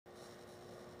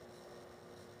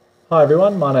Hi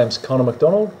everyone, my name's Connor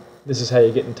McDonald. This is how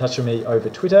you get in touch with me over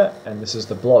Twitter, and this is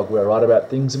the blog where I write about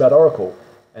things about Oracle.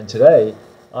 And today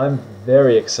I'm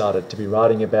very excited to be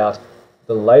writing about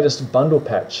the latest bundle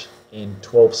patch in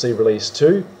 12c Release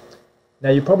 2. Now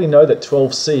you probably know that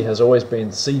 12c has always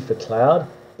been C for cloud,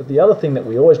 but the other thing that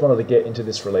we always wanted to get into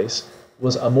this release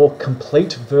was a more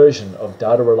complete version of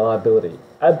data reliability.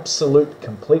 Absolute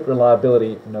complete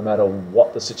reliability no matter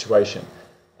what the situation.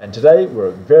 And today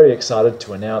we're very excited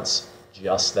to announce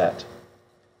just that.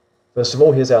 First of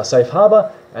all, here's our safe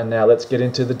harbor, and now let's get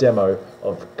into the demo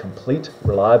of complete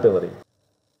reliability.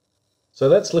 So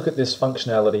let's look at this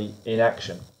functionality in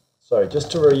action. So just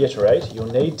to reiterate, you'll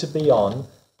need to be on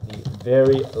the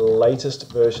very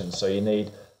latest version. So you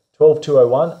need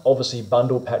 12.201, obviously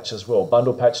bundle patch as well.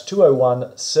 Bundle patch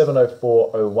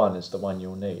 201.704.01 is the one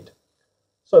you'll need.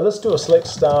 So let's do a select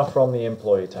star from the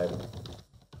employee table.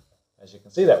 As you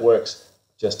can see, that works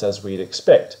just as we'd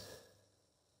expect.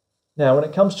 Now, when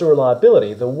it comes to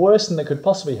reliability, the worst thing that could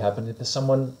possibly happen is if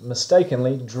someone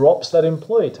mistakenly drops that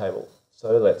employee table.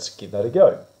 So let's give that a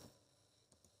go.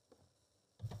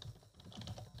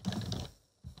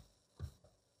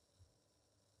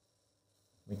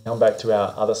 We come back to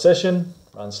our other session,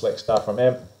 run select star from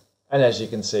emp, and as you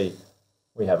can see,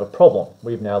 we have a problem.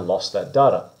 We've now lost that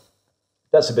data.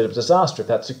 That's a bit of a disaster if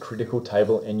that's a critical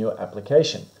table in your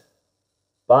application.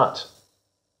 But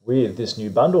with this new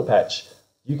bundle patch,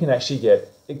 you can actually get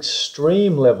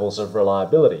extreme levels of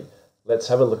reliability. Let's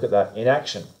have a look at that in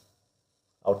action.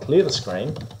 I'll clear the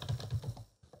screen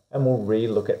and we'll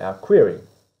re-look at our query.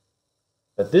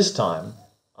 But this time,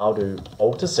 I'll do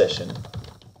alter session,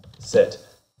 set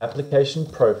application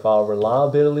profile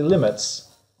reliability limits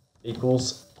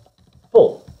equals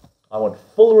full. I want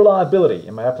full reliability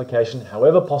in my application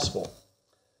however possible.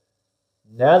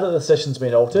 Now that the session's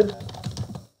been altered,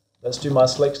 let's do my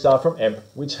select star from emp,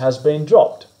 which has been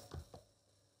dropped.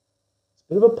 It's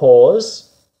a bit of a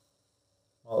pause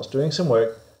while it's doing some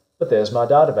work, but there's my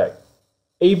data bank,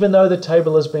 even though the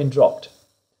table has been dropped.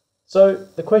 So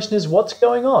the question is, what's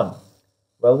going on?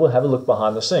 Well, we'll have a look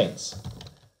behind the scenes.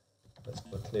 Let's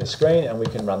do a clear screen and we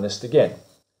can run this again.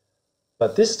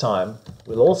 But this time,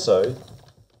 we'll also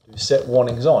do set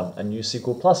warnings on, a new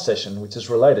SQL Plus session, which is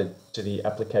related to the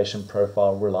application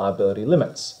profile reliability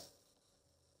limits.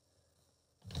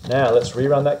 Now let's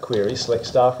rerun that query, select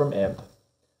star from emp,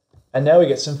 and now we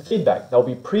get some feedback. They'll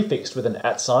be prefixed with an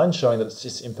 @ sign showing that it's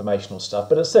just informational stuff,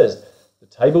 but it says the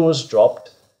table was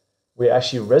dropped. We're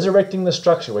actually resurrecting the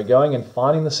structure. We're going and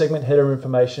finding the segment header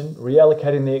information,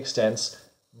 reallocating the extents,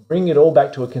 bringing it all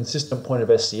back to a consistent point of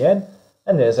SCN,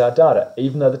 and there's our data,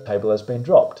 even though the table has been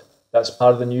dropped. That's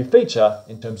part of the new feature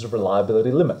in terms of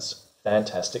reliability limits.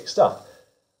 Fantastic stuff.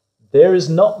 There is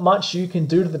not much you can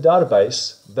do to the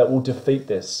database that will defeat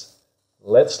this.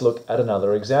 Let's look at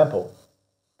another example.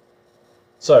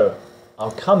 So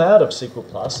I'll come out of SQL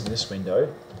Plus in this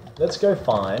window. Let's go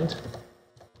find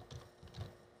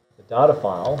the data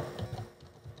file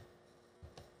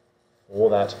for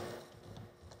that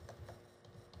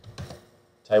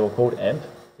table called emp.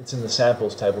 It's in the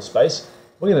samples table space.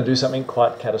 We're going to do something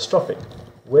quite catastrophic.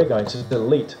 We're going to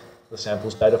delete the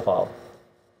samples data file.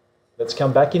 Let's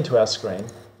come back into our screen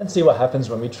and see what happens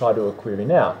when we try to do a query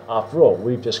now. After all,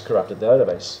 we've just corrupted the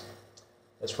database.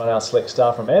 Let's run our select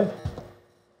star from emp,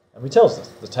 and it tells us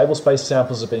the table space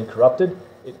samples have been corrupted.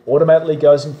 It automatically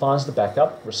goes and finds the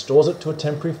backup, restores it to a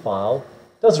temporary file,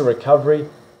 does a recovery,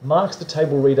 marks the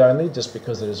table read-only just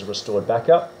because it is a restored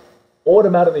backup,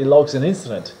 automatically logs an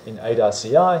incident in ADAR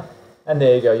CI, and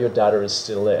there you go, your data is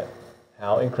still there.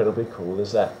 How incredibly cool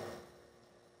is that?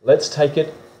 Let's take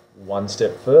it one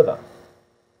step further.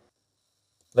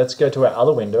 Let's go to our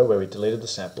other window where we deleted the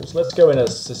samples. Let's go in as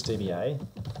sysdba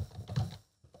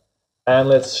and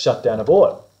let's shut down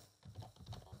abort.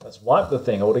 Let's wipe the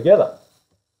thing altogether.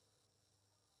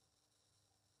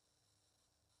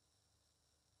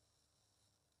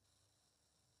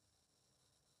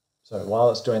 So while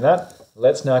it's doing that,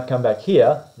 let's now come back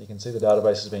here. You can see the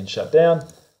database has been shut down.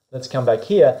 Let's come back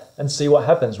here and see what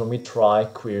happens when we try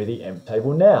query the emp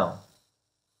table now.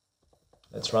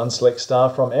 Let's run select star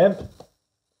from emp.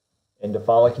 End of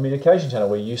file and communication channel.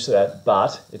 We're used to that,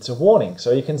 but it's a warning.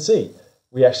 So you can see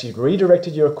we actually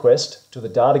redirected your request to the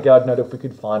data guard node if we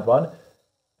could find one,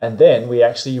 and then we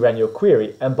actually ran your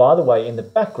query. And by the way, in the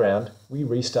background, we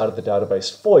restarted the database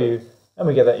for you, and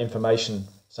we get that information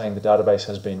saying the database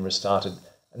has been restarted,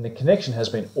 and the connection has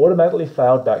been automatically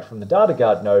failed back from the data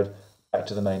guard node back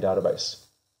to the main database.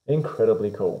 Incredibly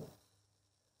cool.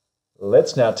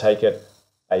 Let's now take it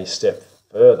a step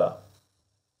further.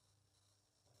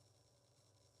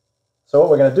 So what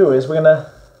we're going to do is we're going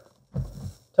to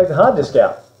Take the hard disk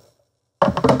out.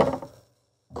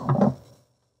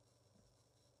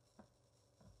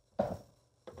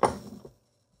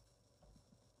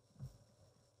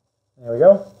 There we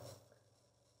go.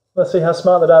 Let's see how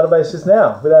smart the database is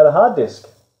now without a hard disk.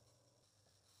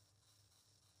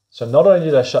 So not only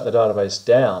did I shut the database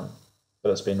down, but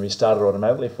it's been restarted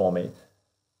automatically for me.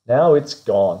 Now it's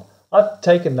gone. I've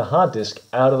taken the hard disk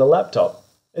out of the laptop.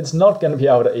 It's not going to be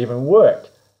able to even work.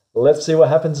 Let's see what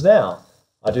happens now.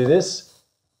 I do this.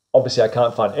 Obviously I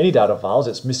can't find any data files.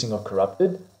 It's missing or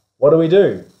corrupted. What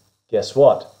do? Guess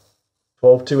what?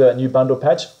 12.2 with that new bundle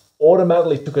patch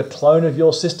automatically took a clone of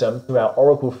your system to our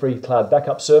Oracle Free Cloud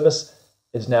Backup service.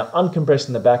 It's now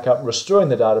uncompressing the backup, restoring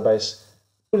the database,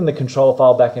 putting the control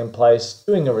file back in place,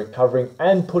 doing a recovering,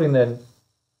 and putting the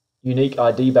unique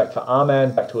ID back for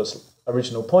RMAN back to its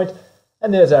original point.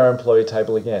 And there's our employee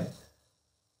table again.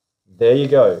 There you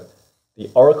go. The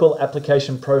Oracle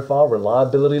Application Profile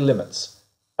Reliability Limits.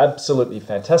 Absolutely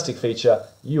fantastic feature.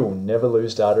 You will never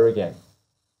lose data again.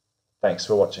 Thanks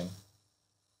for watching.